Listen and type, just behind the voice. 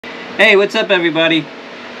Hey, what's up everybody?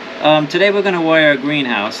 Today we're going to wire a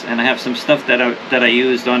greenhouse, and I have some stuff that I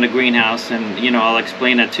used on the greenhouse, and I'll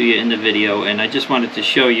explain that to you in the video. And I just wanted to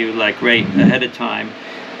show you, like, right ahead of time,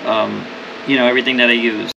 everything that I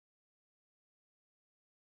used.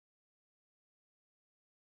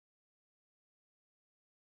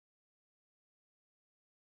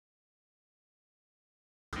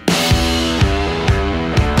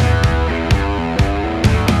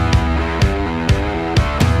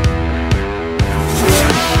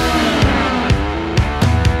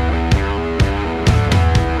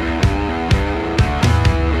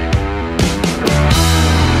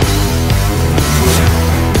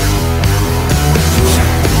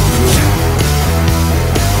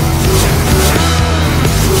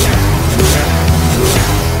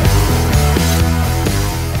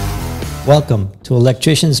 Welcome to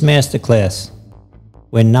Electrician's Masterclass,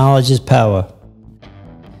 where knowledge is power.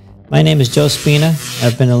 My name is Joe Spina.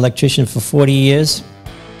 I've been an electrician for 40 years,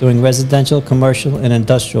 doing residential, commercial, and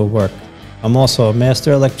industrial work. I'm also a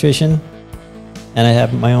master electrician, and I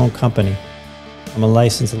have my own company. I'm a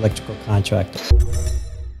licensed electrical contractor.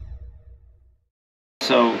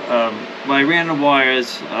 So, when I ran the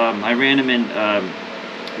wires, I ran them in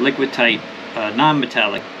liquid tight,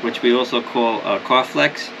 non-metallic, which we also call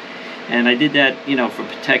Carflex. And I did that, for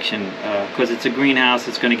protection, because it's a greenhouse.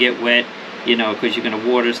 It's going to get wet, because you're going to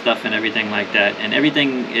water stuff and everything like that. And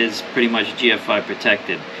everything is pretty much GFI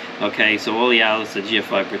protected. Okay, so all the outlets are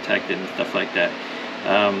GFI protected and stuff like that.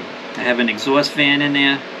 I have an exhaust fan in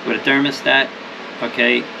there with a thermostat.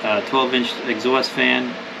 Okay, 12-inch exhaust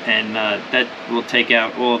fan, and that will take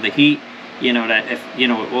out all the heat. That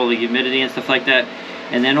if all the humidity and stuff like that.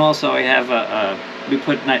 And then also I have we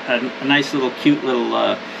put a nice little cute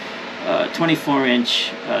little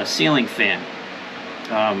 24-inch ceiling fan,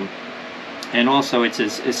 and also it's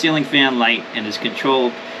a ceiling fan light, and is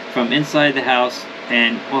controlled from inside the house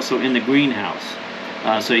and also in the greenhouse,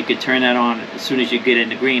 so you could turn that on as soon as you get in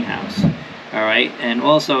the greenhouse. All right, and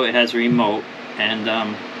also it has a remote, and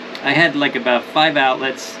I had like about 5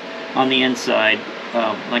 outlets on the inside,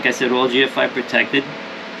 like I said, all GFI protected,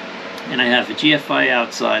 and I have a GFI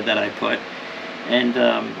outside that I put. And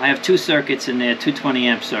I have 2 circuits in there, 220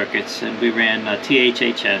 amp circuits, and we ran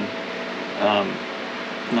THHN,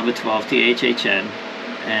 number 12 THHN,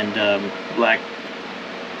 and black,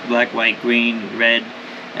 white, green, red,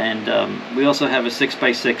 and we also have a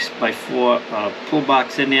 6x6x4 pull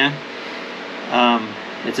box in there.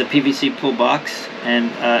 It's a PVC pull box,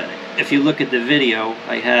 and if you look at the video,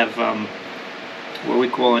 I have what we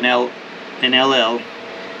call an LL,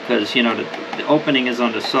 because the opening is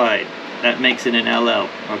on the side. That makes it an LL,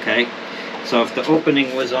 okay? So if the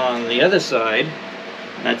opening was on the other side,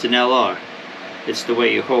 that's an LR. It's the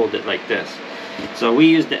way you hold it, like this. So we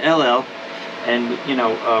used the LL, and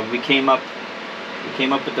we came up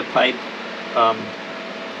with the pipe,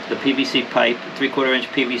 the PVC pipe, 3/4-inch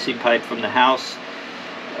PVC pipe from the house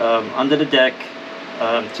under the deck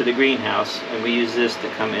to the greenhouse, and we use this to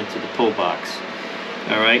come into the pull box.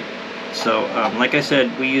 All right. So like I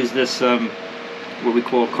said, we use this. What we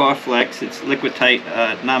call Carflex. It's liquid tight,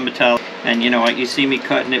 non-metallic, and you see me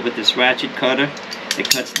cutting it with this ratchet cutter. It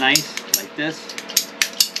cuts nice like this,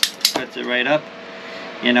 cuts it right up,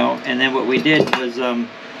 and then what we did was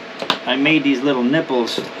I made these little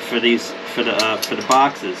nipples for the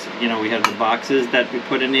boxes. We have the boxes that we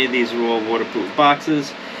put in there. These are all waterproof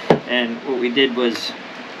boxes, and what we did was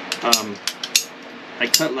I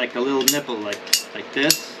cut like a little nipple like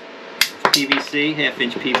this, PVC,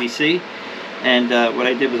 1/2-inch PVC. And what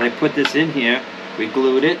I did was I put this in here, we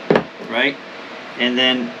glued it, right? And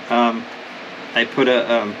then I put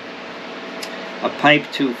a pipe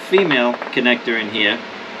to female connector in here,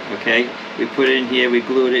 okay? We put it in here, we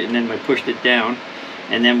glued it, and then I pushed it down.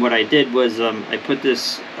 And then what I did was I put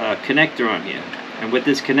this connector on here. And what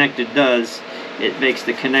this connector does, it makes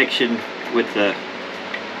the connection with the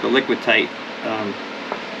liquid tight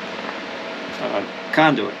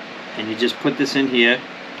conduit. And you just put this in here.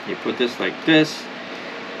 You put this like this,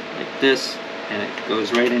 and it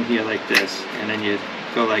goes right in here like this, and then you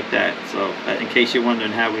go like that. So in case you're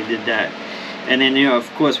wondering how we did that. And then of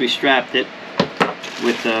course we strapped it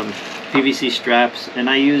with PVC straps, and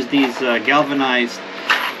I use these galvanized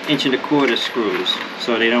 1¼ screws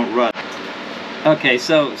so they don't rust. Okay,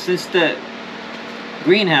 so since the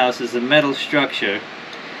greenhouse is a metal structure,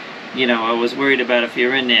 I was worried about if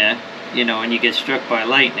you're in there, and you get struck by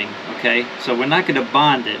lightning, okay? So we're not going to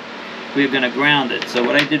bond it, we're going to ground it. So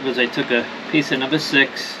what I did was I took a piece of number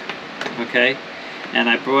 6, okay, and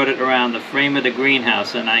I brought it around the frame of the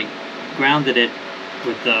greenhouse, and I grounded it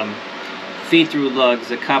with feed-through lugs,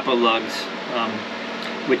 the copper lugs,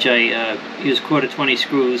 which I use 1/4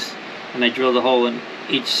 screws, and I drilled a hole in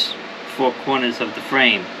each 4 corners of the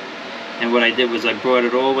frame. And what I did was I brought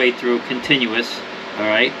it all the way through continuous,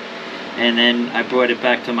 alright, and then I brought it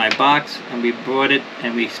back to my box, and we brought it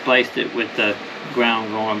and we spliced it with the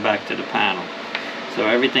ground going back to the panel. So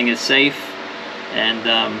everything is safe,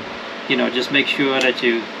 and you know, just make sure that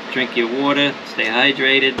you drink your water, stay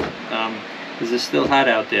hydrated, because it's still hot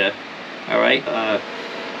out there. Alright,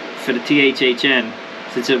 for the THHN,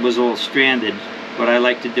 since it was all stranded, what I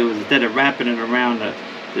like to do is, instead of wrapping it around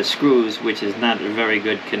the screws, which is not a very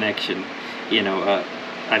good connection, you know,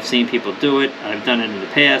 I've seen people do it, I've done it in the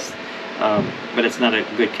past, but it's not a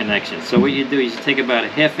good connection. So what you do is you take about a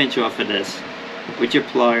 1/2 inch off of this with your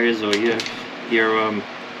pliers or your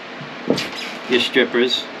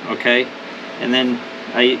strippers, okay, and then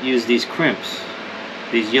I use these crimps,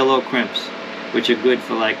 these yellow crimps, which are good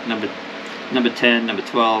for like number 10, number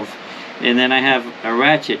 12, and then I have a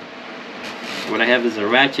ratchet. What I have is a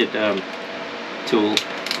ratchet tool,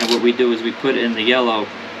 and what we do is we put in the yellow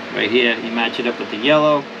right here. You match it up with the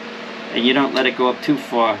yellow, and you don't let it go up too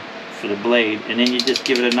far for the blade, and then you just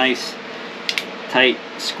give it a nice tight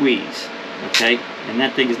squeeze, okay, and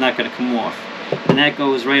that thing is not going to come off, and that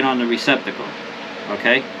goes right on the receptacle,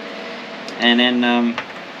 okay. And then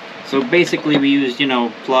so basically we used, you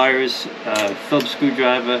know, pliers, Phillips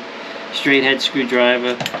screwdriver, straight head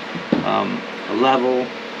screwdriver, a level,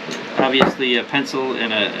 obviously a pencil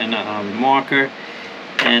and a marker,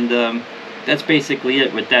 and that's basically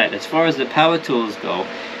it with that. As far as the power tools go,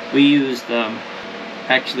 we used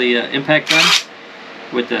actually an impact gun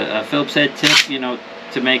with the Phillips head tip, you know,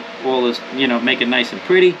 to make all this, you know, make it nice and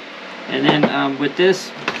pretty. And then with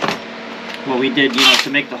this, what we did, you know, to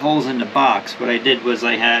make the holes in the box, what I did was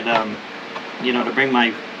I had, you know, to bring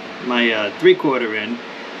my 3/4 in,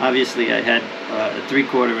 obviously I had a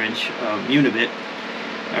 3/4 inch unibit,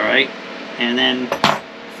 alright, and then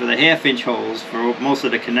for the 1/2 inch holes, for most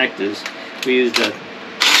of the connectors, we used a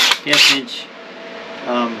 1/2 inch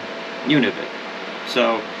unibit.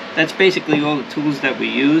 So that's basically all the tools that we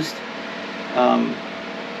used.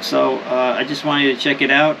 I just wanted you to check it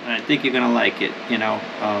out, and I think you're gonna like it, you know.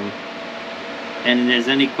 And if there's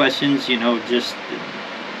any questions, you know, just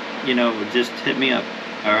hit me up.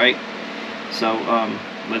 All right, so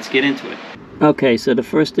let's get into it. Okay, so the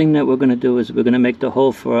first thing that we're going to do is we're going to make the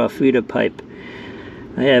hole for our feeder pipe.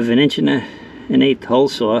 I have an 1 1/8" hole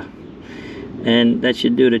saw, and that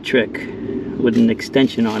should do the trick with an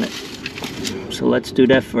extension on it. So let's do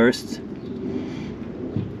that first.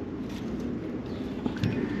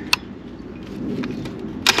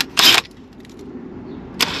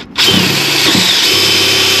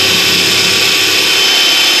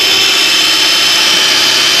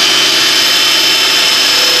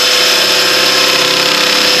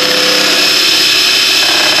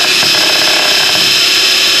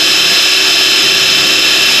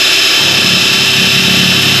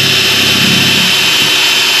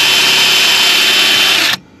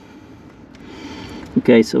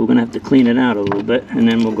 Okay, so we're going to have to clean it out a little bit, and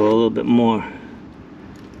then we'll go a little bit more.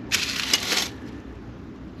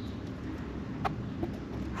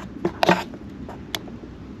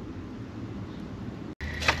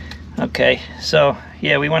 Okay, so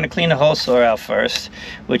yeah, we want to clean the hole saw out first,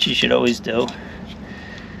 which you should always do.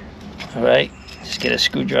 Alright, just get a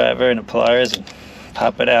screwdriver and a pliers and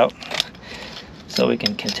pop it out so we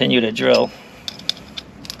can continue to drill.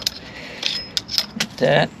 Like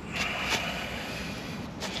that.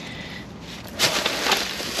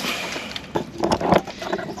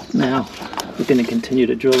 Now we're going to continue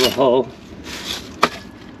to drill the hole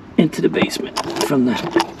into the basement from the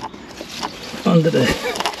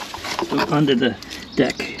under the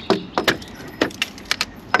deck.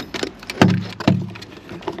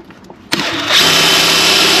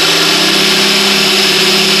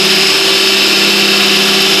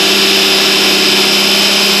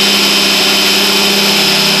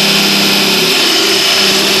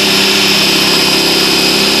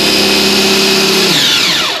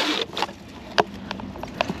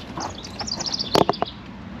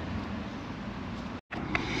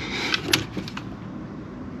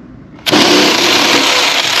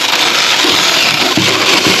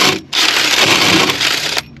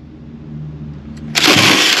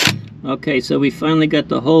 Okay, so we finally got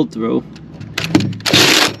the hole through.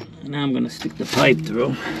 And now I'm going to stick the pipe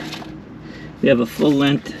through. We have a full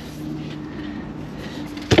length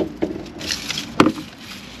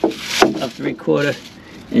of 3/4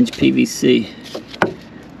 inch PVC.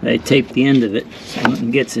 I taped the end of it so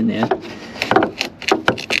nothing gets in there.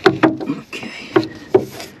 Okay.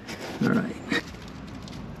 Alright.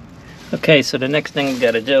 Okay, so the next thing we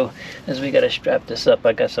got to do is we got to strap this up.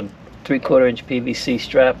 I got some 3/4 inch PVC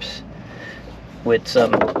straps with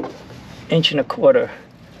some 1.25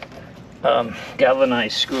 inch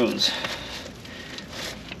galvanized screws,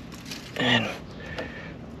 and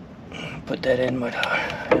put that in with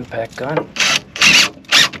our impact gun.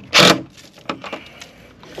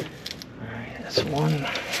 Alright, that's one.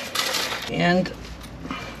 And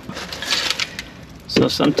so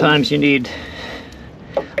sometimes you need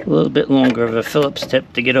a little bit longer of a Phillips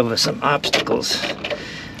tip to get over some obstacles,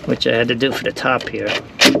 which I had to do for the top here.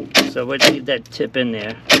 So we'll leave that tip in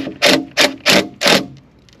there.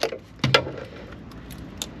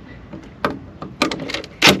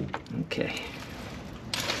 Okay.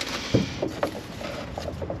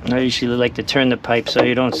 I usually like to turn the pipe so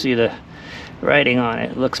you don't see the writing on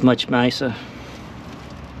it. It looks much nicer.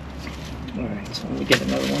 Alright, so let me get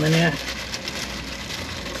another one in there.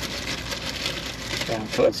 Down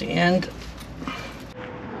towards the end.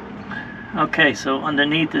 Okay, so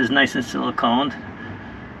underneath is nice and siliconed,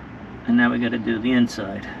 and now we got to do the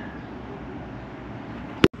inside.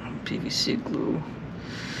 PVC glue.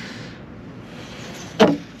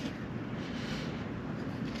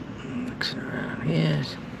 Mix it around here.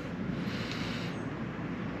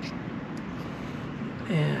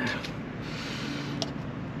 Yeah.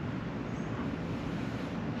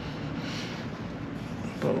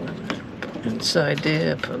 Inside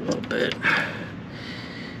there, put a little bit.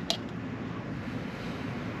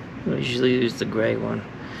 I usually use the gray one.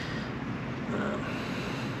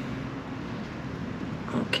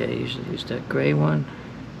 Okay, usually use that gray one.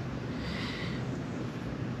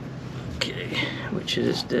 Okay, which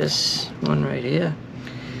is this one right here.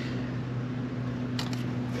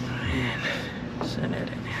 And send it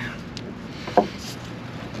in here.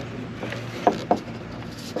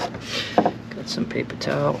 Got some paper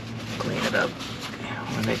towel. Clean it up. I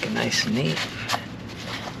want to make it nice and neat.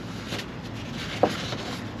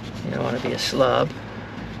 You don't want to be a slob.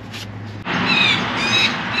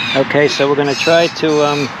 Okay, so we're going to try to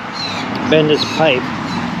bend this pipe,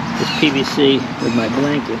 this PVC, with my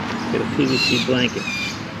blanket. Get a PVC blanket.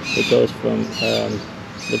 It goes from,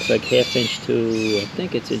 looks like 1/2 inch to, I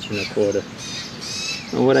think it's 1.25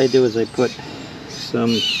 inches. And what I do is I put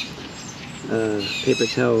some paper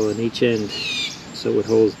towel on each end, so it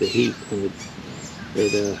holds the heat and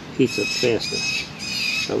it heats up faster.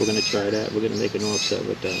 So we're going to try that. We're going to make an offset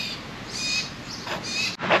with that.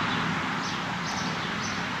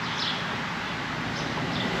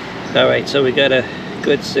 Alright, so we got a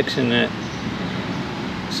good 6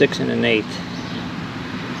 1/8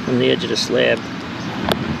 from the edge of the slab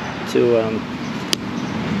to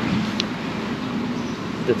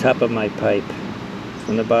the top of my pipe.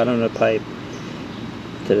 From the bottom of the pipe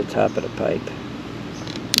to the top of the pipe.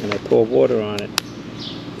 And I pour water on it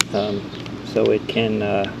so it can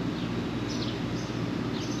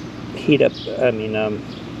heat up.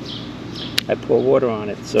 I pour water on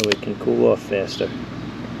it so it can cool off faster.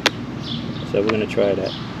 So we're going to try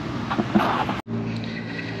that.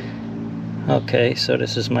 Okay, so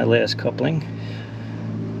this is my last coupling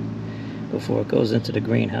before it goes into the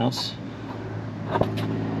greenhouse.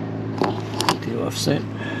 The offset.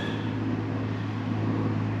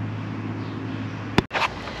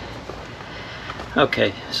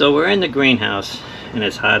 Okay, so we're in the greenhouse, and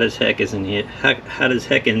it's hot as heck is in here. Hot as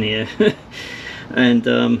heck in here, and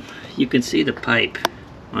you can see the pipe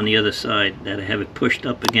on the other side that I have it pushed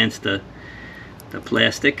up against the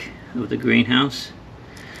plastic of the greenhouse.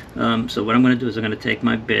 So what I'm going to do is I'm going to take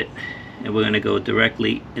my bit, and we're going to go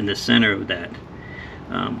directly in the center of that,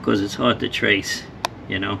 because it's hard to trace,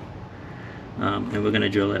 you know, and we're going to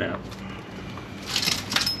drill it out.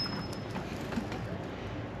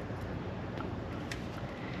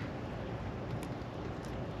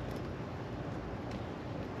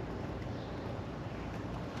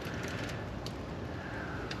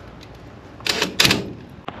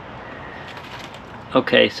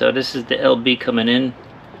 Okay, so this is the LB coming in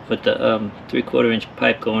with the 3/4 inch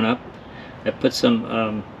pipe going up. I put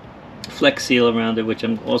some flex seal around it, which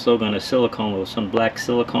I'm also going to silicone with some black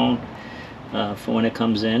silicone for when it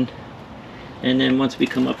comes in. And then once we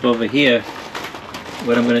come up over here,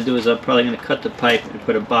 what I'm going to do is I'm probably going to cut the pipe and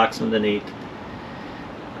put a box underneath.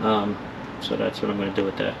 So that's what I'm going to do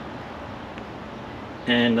with that.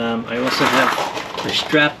 And I also have a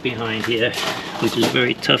strap behind here, which is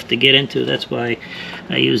very tough to get into. That's why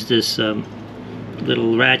I use this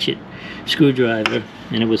little ratchet screwdriver,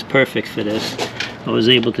 and it was perfect for this. I was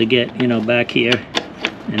able to get, you know, back here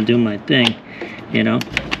and do my thing, you know.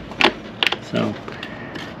 So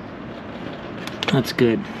that's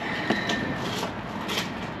good.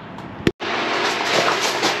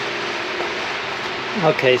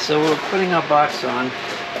 Okay, so we're putting our box on.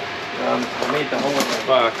 I made the hole in my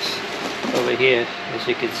box over here, as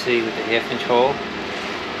you can see, with the 1/2-inch hole.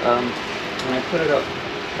 And I put it up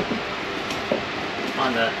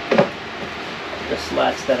on the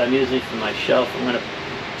slats that I'm using for my shelf. I'm going to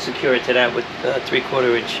secure it to that with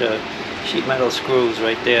 3/4-inch sheet metal screws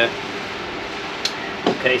right there.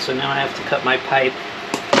 Okay, so now I have to cut my pipe,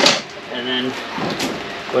 and then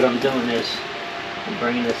what I'm doing is I'm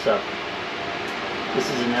bringing this up. This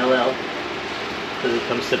is an LL, because it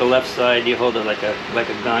comes to the left side. You hold it like a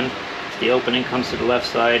gun. If the opening comes to the left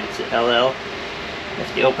side, it's an LL. If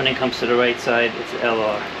the opening comes to the right side, it's an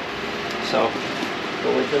LR. So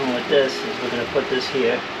what we're doing with this is we're going to put this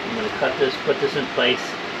here. I'm going to cut this, put this in place,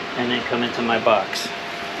 and then come into my box.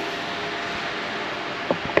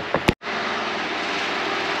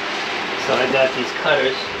 So I got these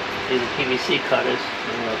cutters. These are PVC cutters.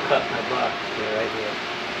 I'm going to cut my box here, right here.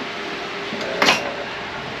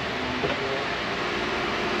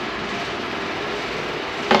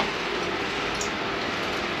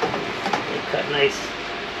 Cut nice,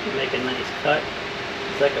 you make a nice cut.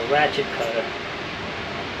 It's like a ratchet cutter.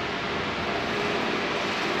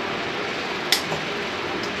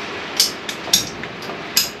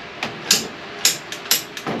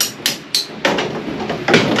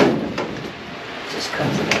 Just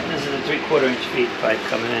cuts it. This is a 3/4-inch feed pipe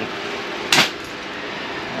coming in.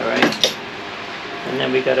 Alright. And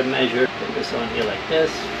then we got to measure. Put this on here like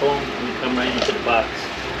this. Boom. And we come right into the box.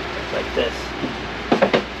 Like this.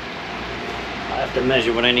 I have to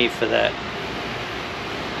measure what I need for that.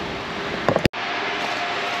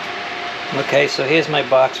 Okay, so here's my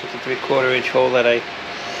box with the 3/4-inch hole that I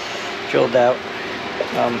drilled out.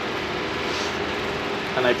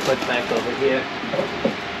 And I put back over here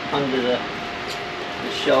under the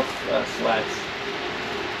shelf slats.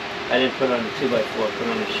 I didn't put on the 2x4, put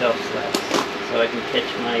on the shelf slats so I can catch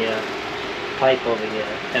my pipe over here.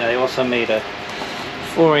 And I also made a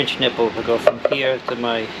 4-inch nipple to go from here to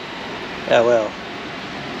my LL.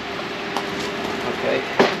 Okay,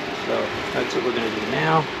 so that's what we're going to do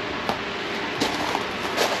now.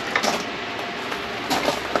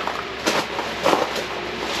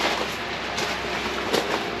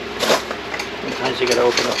 Sometimes you got to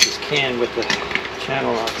open up this can with the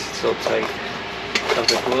channel locks. It's so tight of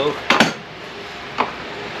the glue.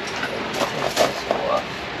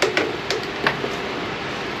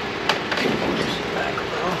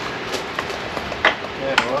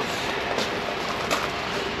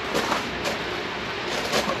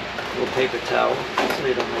 Paper towel so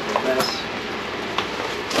they don't make a mess.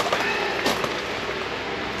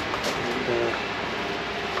 And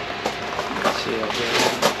let's see over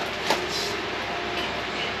there.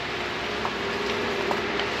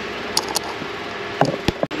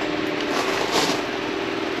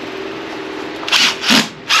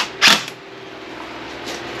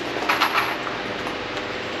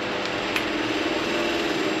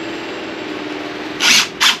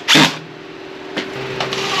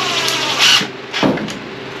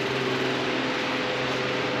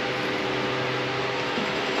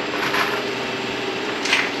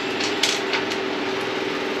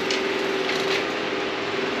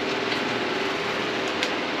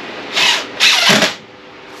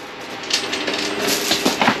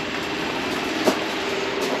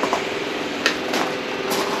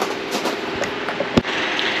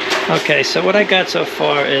 Okay, so what I got so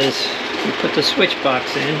far is you put the switch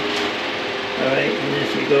box in, alright, and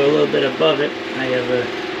if you go a little bit above it, I have a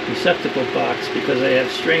receptacle box because I have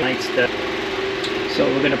string lights that, so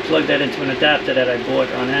we're going to plug that into an adapter that I bought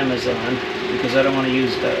on Amazon because I don't want to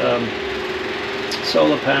use the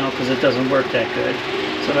solar panel because it doesn't work that good.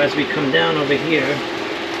 So as we come down over here,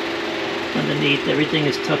 underneath, everything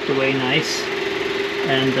is tucked away nice,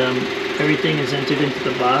 and everything is entered into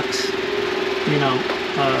the box, you know,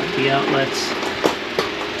 the outlets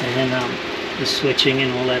and the switching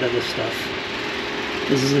and all that other stuff.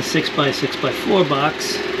 This is a 6x6x4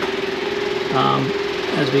 box.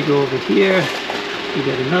 As we go over here, we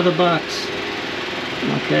got another box.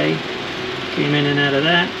 Okay, came in and out of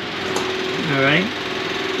that. Alright,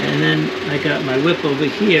 and then I got my whip over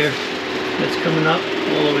here that's coming up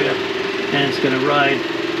all the way up, and it's going to ride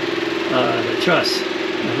the truss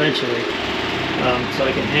eventually, so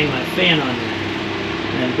I can hang my fan on there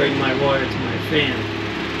and bring my wire to my fan,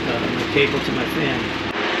 my cable to my fan.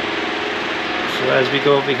 So as we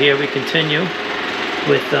go over here, we continue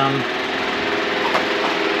with, we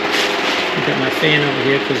got my fan over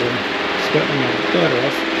here because I'm starting my daughter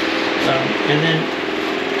off, and then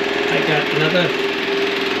I got another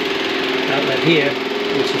outlet here,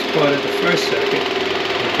 which is part of the first circuit,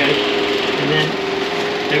 okay, and then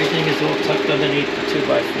Everything is all tucked underneath the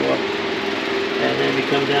 2x4. And then we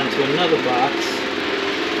come down to another box.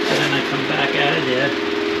 And then I come back out of there,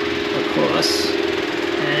 across.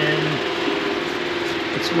 And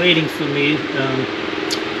it's waiting for me.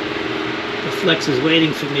 The flex is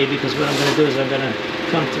waiting for me because what I'm going to do is I'm going to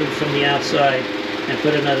come through from the outside and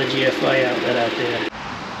put another GFI outlet out there.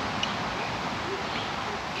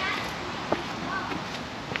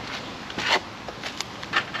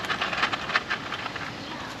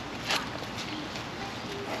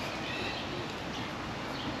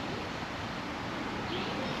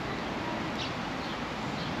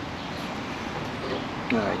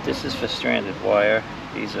 Alright, this is for stranded wire.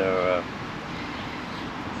 These are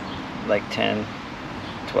like 10,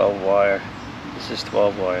 12 wire. This is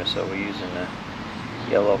 12 wire, so we're using the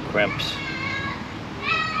yellow crimps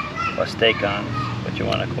or stake-ons, what you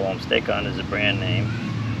want to call them. Stake-on is a brand name.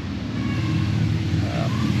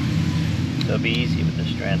 So it'll be easy with the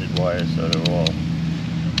stranded wire, so they're all.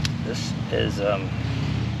 This is a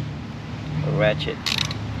ratchet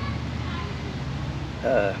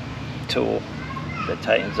tool that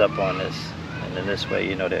tightens up on this, and then this way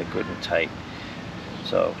you know they're good and tight,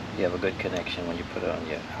 so you have a good connection when you put it on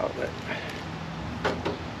your outlet.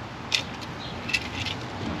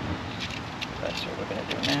 That's what we're going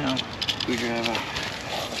to do now. Screwdriver.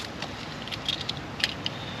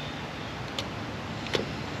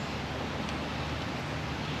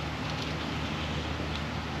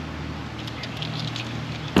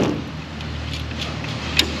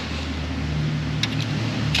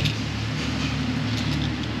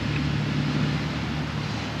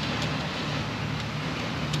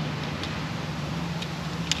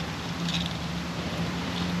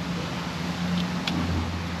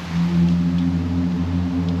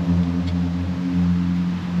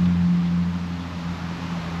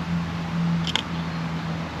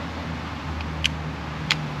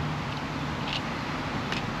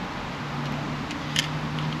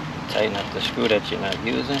 Tighten up the screw that you're not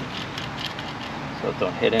using so it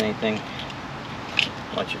don't hit anything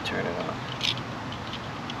once you turn it on.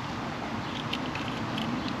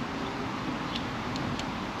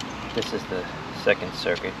 This is the second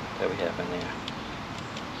circuit that we have in there.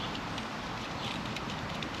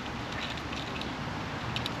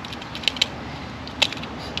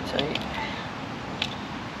 So tight,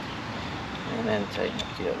 and then tighten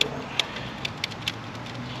up the other one.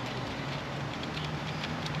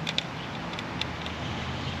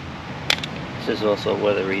 This is also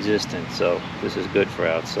weather resistant, so this is good for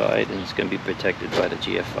outside, and it's going to be protected by the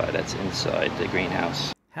GFI that's inside the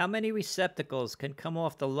greenhouse. How many receptacles can come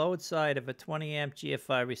off the load side of a 20 amp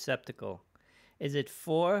GFI receptacle? Is it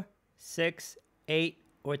 4, 6, 8,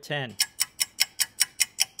 or 10?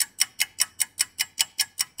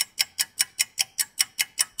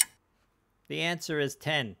 The answer is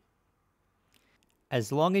 10.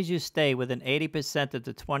 As long as you stay within 80% of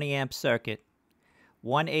the 20 amp circuit,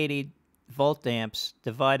 180 volt amps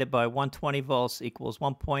divided by 120 volts equals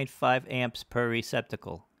 1.5 amps per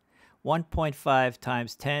receptacle. 1.5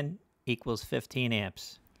 times 10 equals 15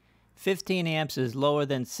 amps. 15 amps is lower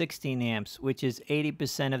than 16 amps, which is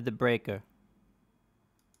 80% of the breaker.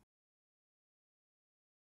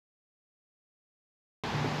 I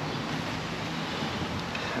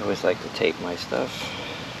always like to tape my stuff.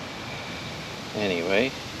 Anyway.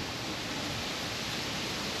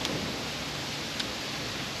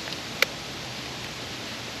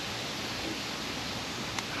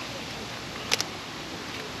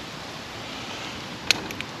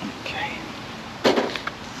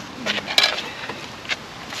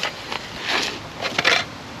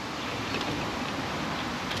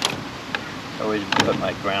 I always put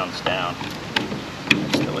my grounds down.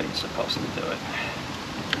 That's the way you're supposed to do it.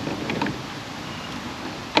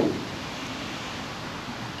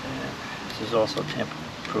 And this is also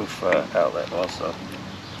tamper-proof outlet also.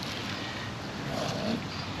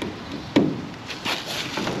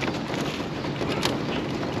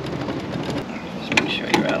 Just make sure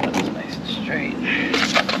your outlet is nice and straight. We've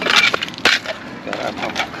got our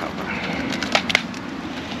bubble cover.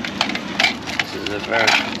 This is a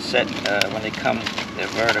set, when they come, they're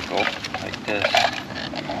vertical, like this.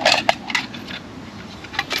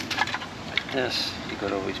 Like this, you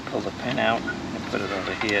could always pull the pin out and put it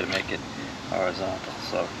over here to make it horizontal.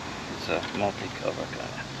 So it's a multi-cover kind of.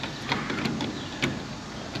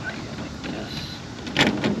 Like this.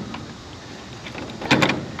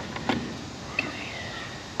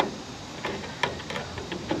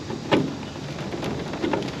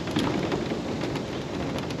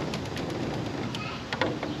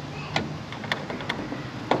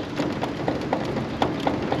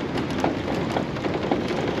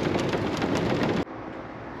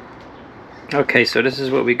 Okay, so this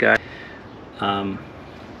is what we got.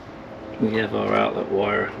 We have our outlet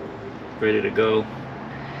wire ready to go.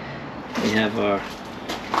 We have our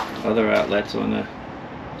other outlets on the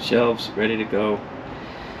shelves ready to go.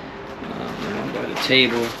 Around by the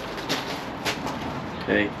table.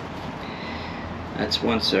 Okay, that's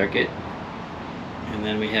one circuit. And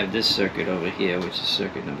then we have this circuit over here, which is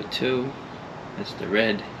circuit number 2. That's the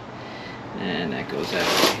red. And that goes out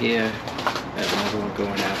over here. There's another one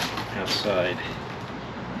going outside.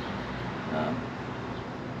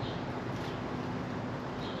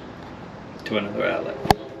 To another outlet.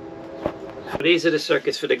 These are the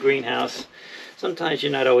circuits for the greenhouse. Sometimes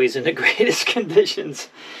you're not always in the greatest conditions.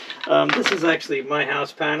 This is actually my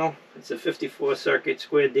house panel. It's a 54 circuit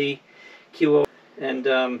square D QO,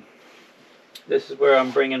 and this is where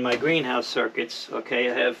I'm bringing my greenhouse circuits.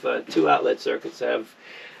 Okay, I have 2 outlet circuits. I have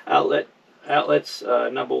outlets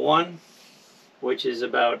number 1, which is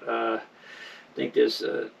about I think there's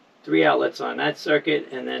 3 outlets on that circuit,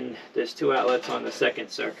 and then there's 2 outlets on the second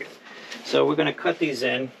circuit. So we're going to cut these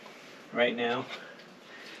in right now.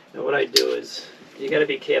 And what I do is, you got to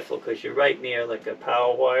be careful because you're right near like a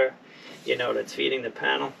power wire, you know, that's feeding the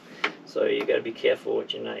panel. So you got to be careful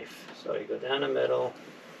with your knife. So you go down the middle,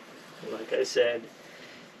 like I said,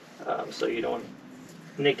 so you don't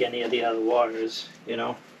nick any of the other wires, you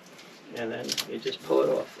know. And then you just pull it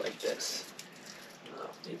off like this.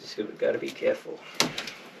 You just got to be careful.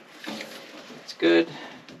 That's good.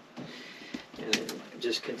 And then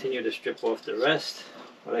just continue to strip off the rest.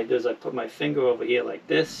 What I do is I put my finger over here like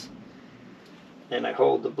this, and I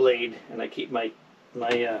hold the blade, and I keep my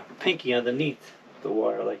pinky underneath the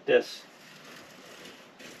wire like this,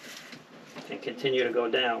 and continue to go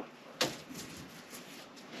down.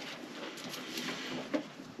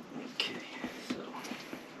 Okay, so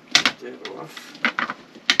take it off.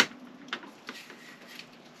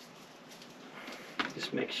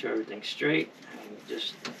 Just make sure everything's straight. And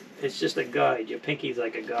it's just a guide. Your pinky's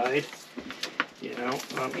like a guide. You know,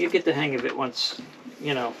 you get the hang of it once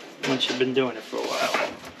you've been doing it for a while.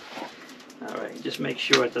 All right, just make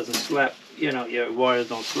sure it doesn't slap. You know, your wires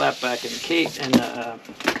don't slap back in the case and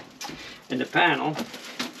in the panel.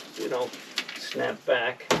 You don't snap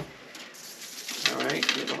back. All right,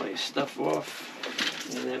 get all your stuff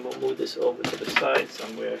off, and then we'll move this over to the side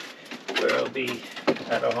somewhere where it'll be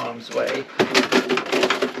out of harm's way.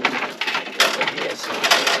 Here,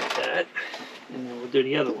 something like that, and then we'll do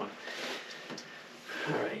the other one.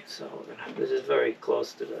 Alright, so this is very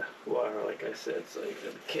close to the wire, like I said, so you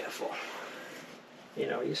gotta be careful. You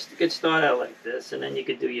know, you could start out like this, and then you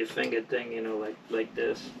could do your finger thing, you know, like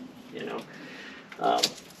this, you know.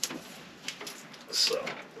 So,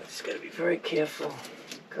 just gotta be very careful.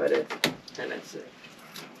 Cut it, and that's it.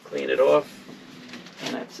 Clean it off,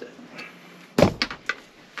 and that's it.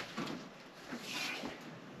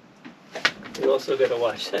 You also gotta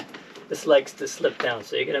watch that. This likes to slip down,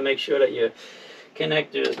 so you're gonna make sure that your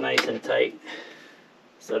connector is nice and tight,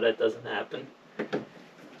 so that doesn't happen.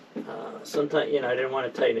 Sometimes, you know, I didn't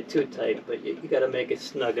want to tighten it too tight, but you got to make it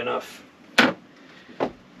snug enough. All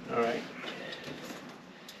right.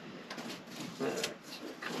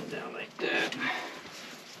 Come down like that.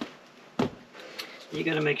 You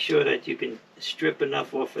got to make sure that you can strip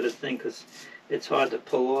enough off of the thing, because it's hard to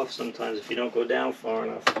pull off sometimes if you don't go down far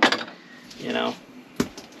enough. You know,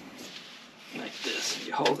 like this.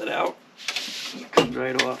 You hold it out. It comes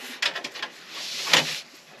right off.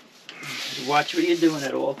 Watch what you're doing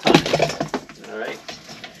at all times. Alright.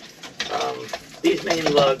 These main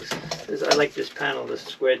lugs, I like this panel, this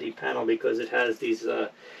square D panel, because it has these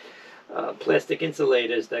plastic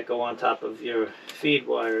insulators that go on top of your feed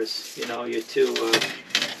wires, you know, your two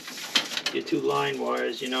line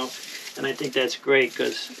wires, you know. And I think that's great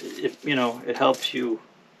because it helps you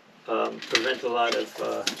prevent a lot of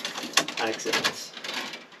accidents.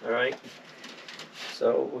 Alright.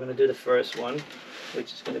 So we're going to do the first one,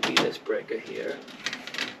 which is going to be this breaker here.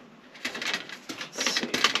 Let's see,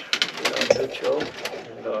 get our neutral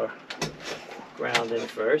and our ground in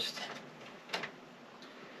first.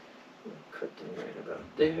 Cut them right about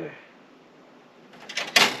there.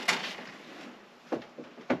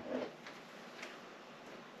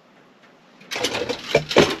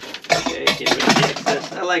 Okay, get rid of the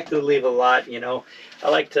excess. I like to leave a lot, you know. I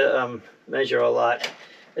like to measure a lot.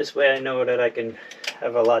 This way I know that I can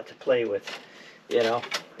have a lot to play with, you know,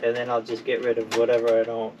 and then I'll just get rid of whatever I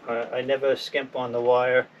don't. I never skimp on the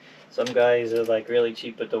wire. Some guys are like really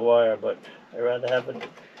cheap with the wire, but I'd rather have it,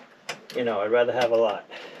 you know, I'd rather have a lot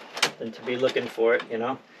than to be looking for it, you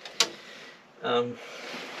know. Alright.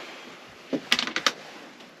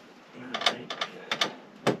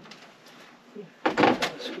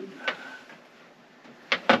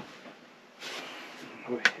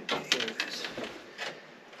 Here it is.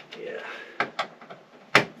 Yeah.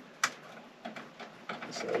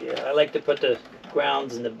 So yeah, I like to put the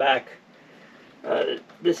grounds in the back.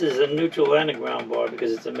 This is a neutral and a ground bar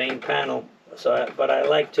because it's a main panel. But I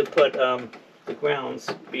like to put the grounds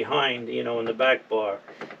behind, you know, in the back bar,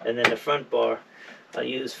 and then the front bar I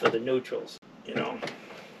use for the neutrals. You know,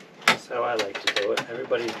 that's how I like to do it.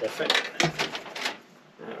 Everybody's different.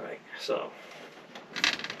 All right, so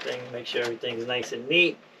make sure everything's nice and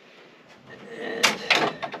neat, and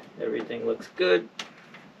everything looks good.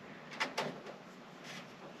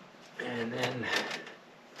 And then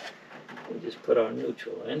we just put our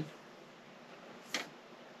neutral in.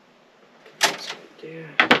 That's right there.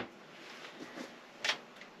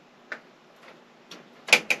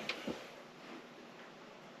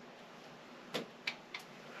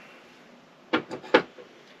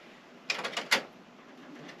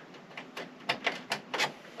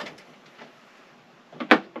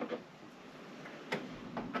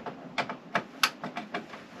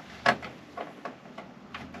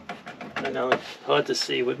 I know it's hard to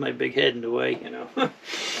see with my big head in the way, you know.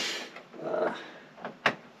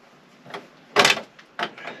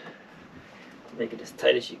 Make it as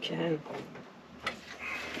tight as you can.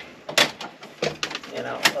 You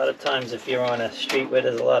know, a lot of times if you're on a street where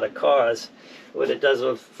there's a lot of cars, what it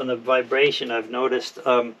does from the vibration, I've noticed,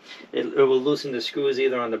 it will loosen the screws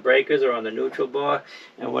either on the breakers or on the neutral bar.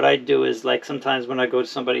 And what I do is, like, sometimes when I go to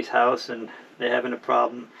somebody's house and they're having a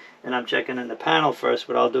problem and I'm checking in the panel first,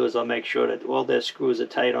 what I'll do is I'll make sure that all their screws are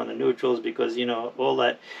tight on the neutrals, because, you know, all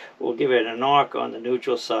that will give it an arc on the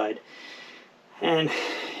neutral side. And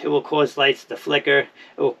it will cause lights to flicker.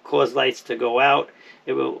 It will cause lights to go out.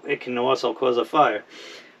 It can also cause a fire.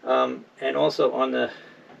 And also on the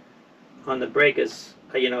breakers,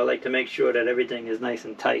 you know, I like to make sure that everything is nice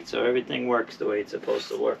and tight, so everything works the way it's supposed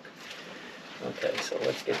to work. Okay, so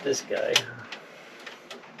let's get this guy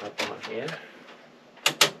up on here.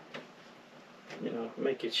 You know,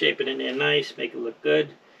 shape it in there nice, make it look good.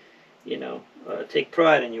 You know, take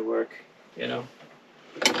pride in your work. You know.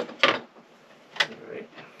 All right.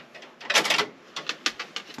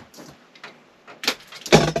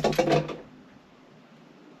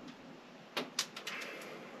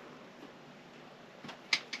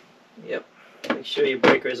 Yep. Make sure your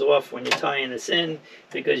breaker is off when you're tying this in,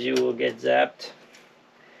 because you will get zapped.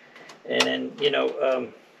 And then, you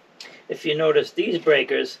know, if you notice these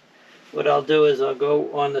breakers, what I'll do is I'll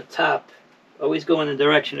go on the top. Always go in the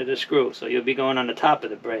direction of the screw, so you'll be going on the top of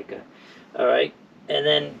the breaker. All right. And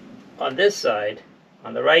then on this side,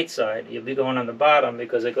 on the right side, you'll be going on the bottom,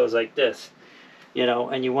 because it goes like this. You know,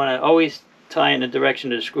 and you want to always tie in the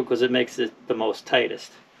direction of the screw, because it makes it the most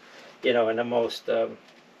tightest. You know, and the most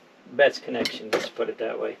best connection, let's put it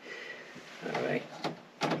that way. All right.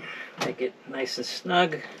 Make it nice and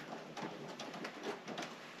snug.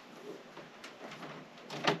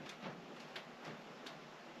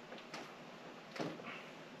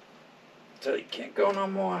 So you can't go no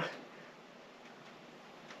more,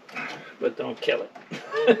 but don't kill it.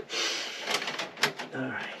 All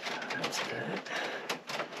right, that's that.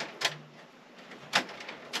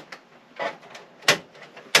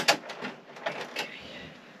 Okay,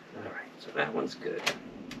 all right, so that one's good.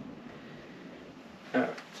 All right,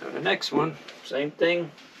 so the next one, same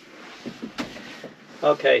thing.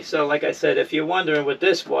 Okay, so like I said, if you're wondering what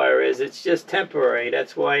this wire is, it's just temporary.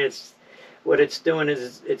 That's why what it's doing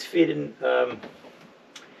is it's feeding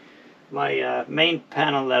my main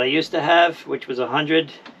panel that I used to have, which was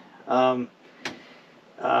 100, and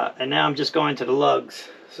now I'm just going to the lugs.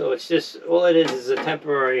 So it's just, all it is a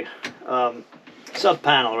temporary sub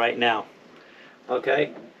panel right now.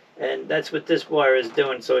 Okay, and that's what this wire is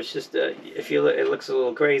doing. So it's just, if you look, it looks a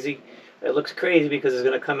little crazy. It looks crazy because it's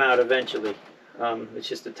going to come out eventually. It's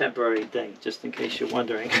just a temporary thing, just in case you're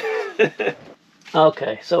wondering.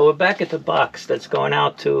 Okay, so we're back at the box that's going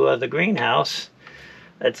out to the greenhouse.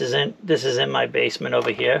 This is in my basement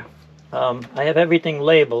over here. I have everything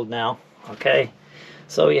labeled now. Okay,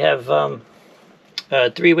 so we have a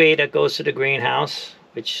three-way that goes to the greenhouse,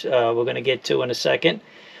 which we're going to get to in a second.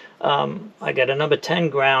 I got a number 10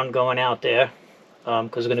 ground going out there,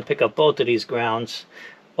 because we're going to pick up both of these grounds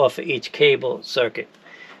off of each cable circuit.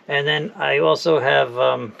 And then I also have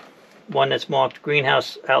one that's marked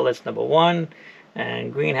greenhouse outlets number 1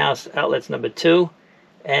 and greenhouse outlets number 2,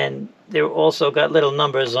 and they're also got little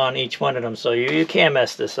numbers on each one of them, so you can't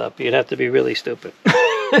mess this up. You'd have to be really stupid.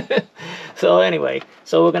 So anyway,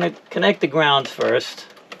 so we're going to connect the grounds first.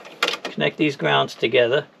 Connect these grounds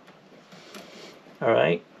together. All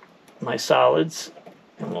right, my solids,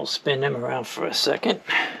 and we'll spin them around for a second.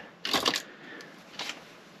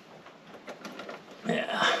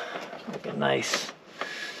 Yeah. a nice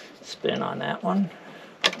spin on that one.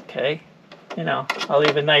 Okay, you know, I'll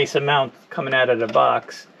leave a nice amount coming out of the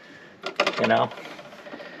box, you know,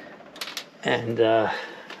 and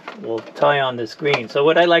we'll tie on this green. So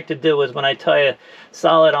what I like to do is when I tie a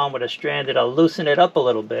solid on with a stranded, I'll loosen it up a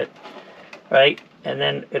little bit, right? And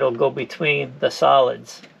then it'll go between the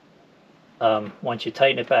solids once you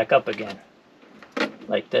tighten it back up again,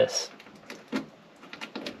 like this,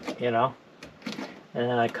 you know, and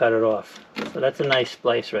then I cut it off. So that's a nice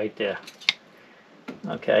splice right there.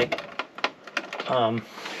 Okay.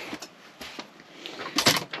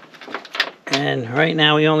 And right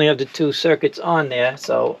now we only have the 2 circuits on there,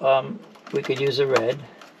 so we could use a red.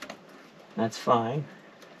 That's fine.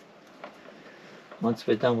 Once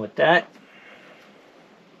we're done with that,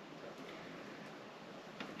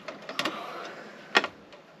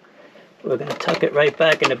 we're going to tuck it right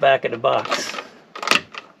back in the back of the box.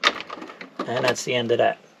 And that's the end of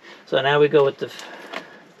that. So now we go with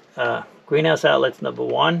the greenhouse outlets number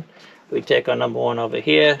 1. We take our number 1 over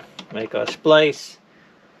here, make our splice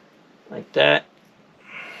like that.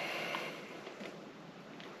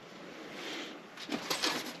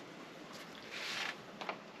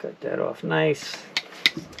 Cut that off nice.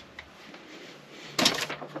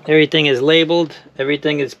 Everything is labeled,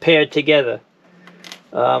 everything is paired together.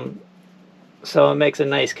 So it makes a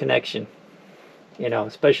nice connection, you know,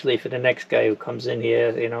 especially for the next guy who comes in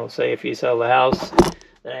here. You know, say if you sell the house,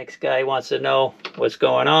 the next guy wants to know what's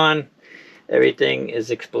going on. Everything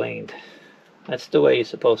is explained. That's the way you're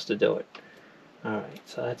supposed to do it. Alright,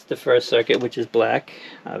 so that's the first circuit, which is black,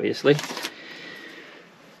 obviously.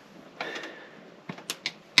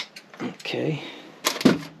 Okay.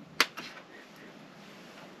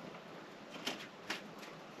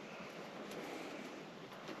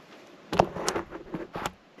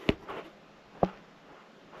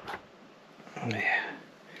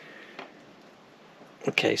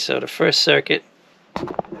 Okay, so the first circuit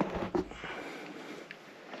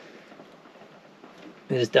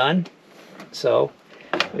is done. So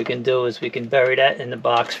what we can do is we can bury that in the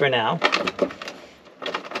box for now.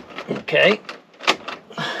 Okay.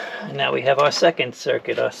 And now we have our second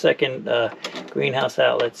circuit, our second greenhouse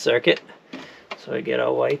outlet circuit. So we get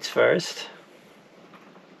our whites first.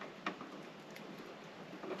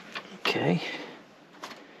 Okay.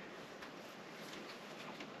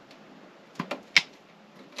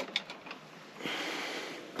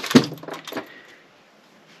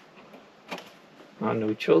 Our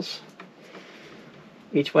neutrals.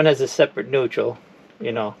 Each one has a separate neutral,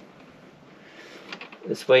 you know.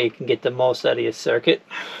 This way you can get the most out of your circuit,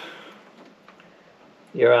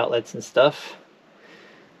 your outlets and stuff.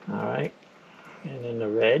 Alright, and then the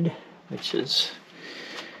red, which is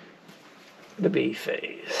the B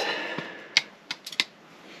phase.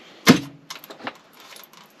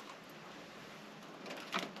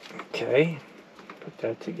 Okay, put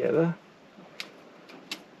that together.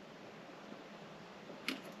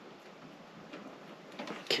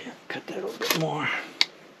 Okay, cut that a little bit more.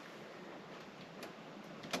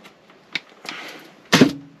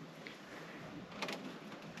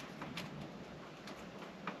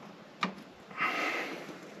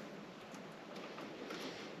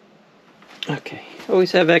 Okay,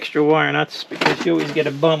 always have extra wire nuts because you always get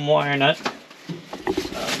a bum wire nut.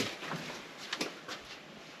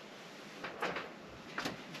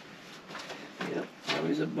 Yep,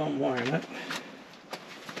 always a bum wire nut.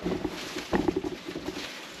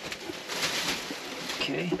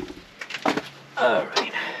 Okay,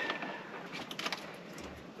 alright.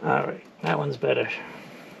 Alright, that one's better.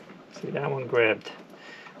 See, that one grabbed.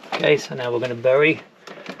 Okay, so now we're going to bury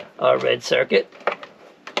our red circuit.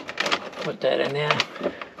 Put that in there.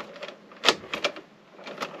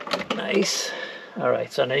 Nice.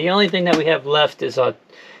 Alright, so now the only thing that we have left is our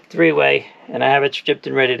 3-way, and I have it stripped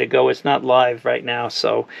and ready to go. It's not live right now,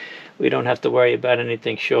 so we don't have to worry about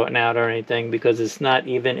anything shorting out or anything because it's not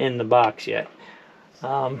even in the box yet.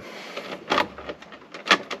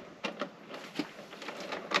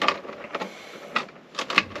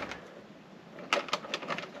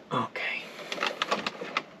 Okay.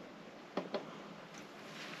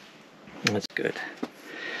 That's good.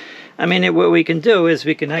 I mean, what we can do is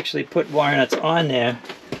we can actually put wire nuts on there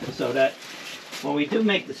so that when we do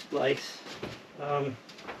make the splice, the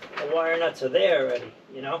wire nuts are there already,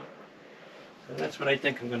 you know? So that's what I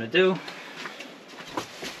think I'm going to do.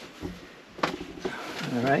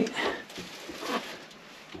 Alright.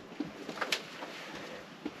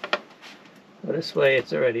 So this way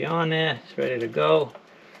it's already on there, it's ready to go,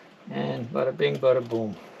 and bada bing, bada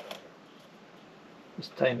boom.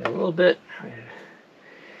 Just tighten it a little bit.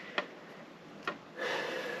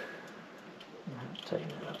 Tighten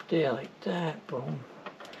it up there like that, boom.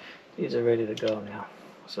 These are ready to go now.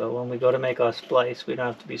 So when we go to make our splice, we don't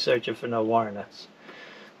have to be searching for no wire nuts.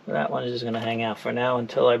 That one is just going to hang out for now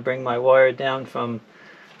until I bring my wire down from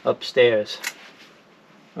upstairs.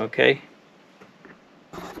 Okay?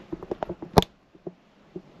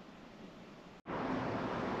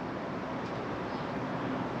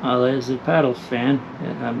 Oh, there's the paddle fan.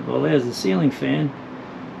 Well, there's the ceiling fan.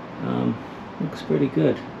 Looks pretty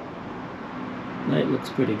good. Light looks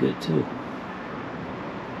pretty good too.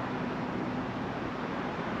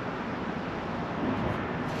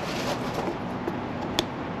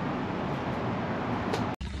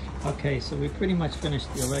 Okay, so we pretty much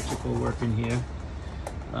finished the electrical work in here.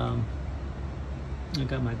 I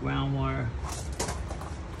got my ground wire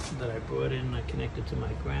that I brought in. I connected to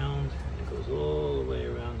my ground. It goes all the way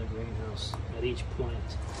around the greenhouse at each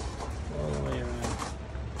point, all the way around.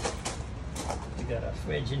 We got our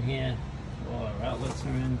fridge in here. All our outlets are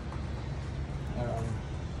in.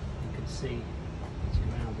 You can see it's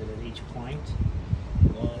grounded at each point,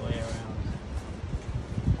 all the way around.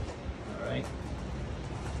 All right.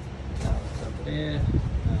 Outlets up there,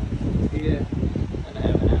 here, and I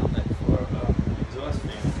have an outlet for an exhaust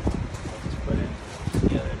fan. I just put in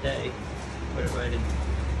the other day. Put it right in to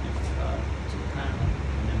the panel,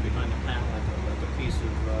 and then behind the panel I put like a piece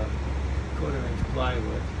of 1/4-inch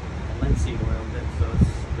plywood. I linseed oiled it so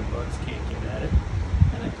the bugs can't get at it,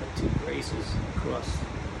 and I put 2 braces across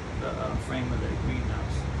the frame of the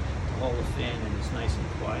greenhouse to hold the fan, and it's nice and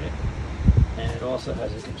quiet. And it also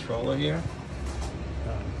has a controller here,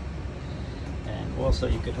 and also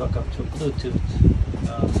you could hook up to Bluetooth,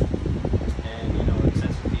 and you know it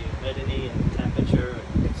sets the humidity and temperature,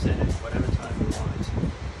 and you can set it whatever time you want.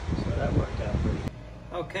 So that worked out pretty good.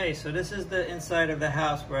 Okay, so this is the inside of the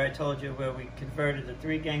house where I told you where we converted the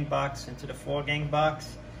 3-gang box into the 4-gang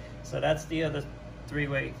box. So that's the other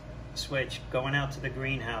 3-way switch going out to the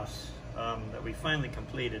greenhouse that we finally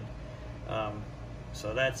completed.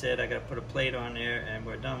 So that's it. I got to put a plate on there and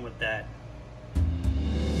we're done with that.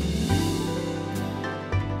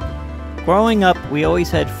 Growing up, we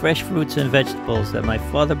always had fresh fruits and vegetables that my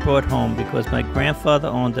father brought home because my grandfather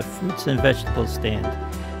owned a fruits and vegetables stand.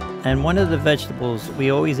 And one of the vegetables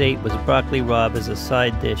we always ate was broccoli rabe as a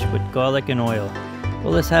side dish with garlic and oil.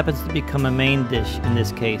 Well, this happens to become a main dish in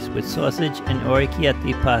this case with sausage and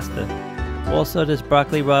Orecchiette pasta. Also, this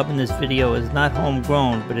broccoli rabe in this video is not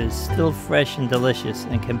homegrown, but it is still fresh and delicious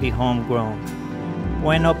and can be homegrown.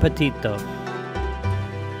 Buon appetito!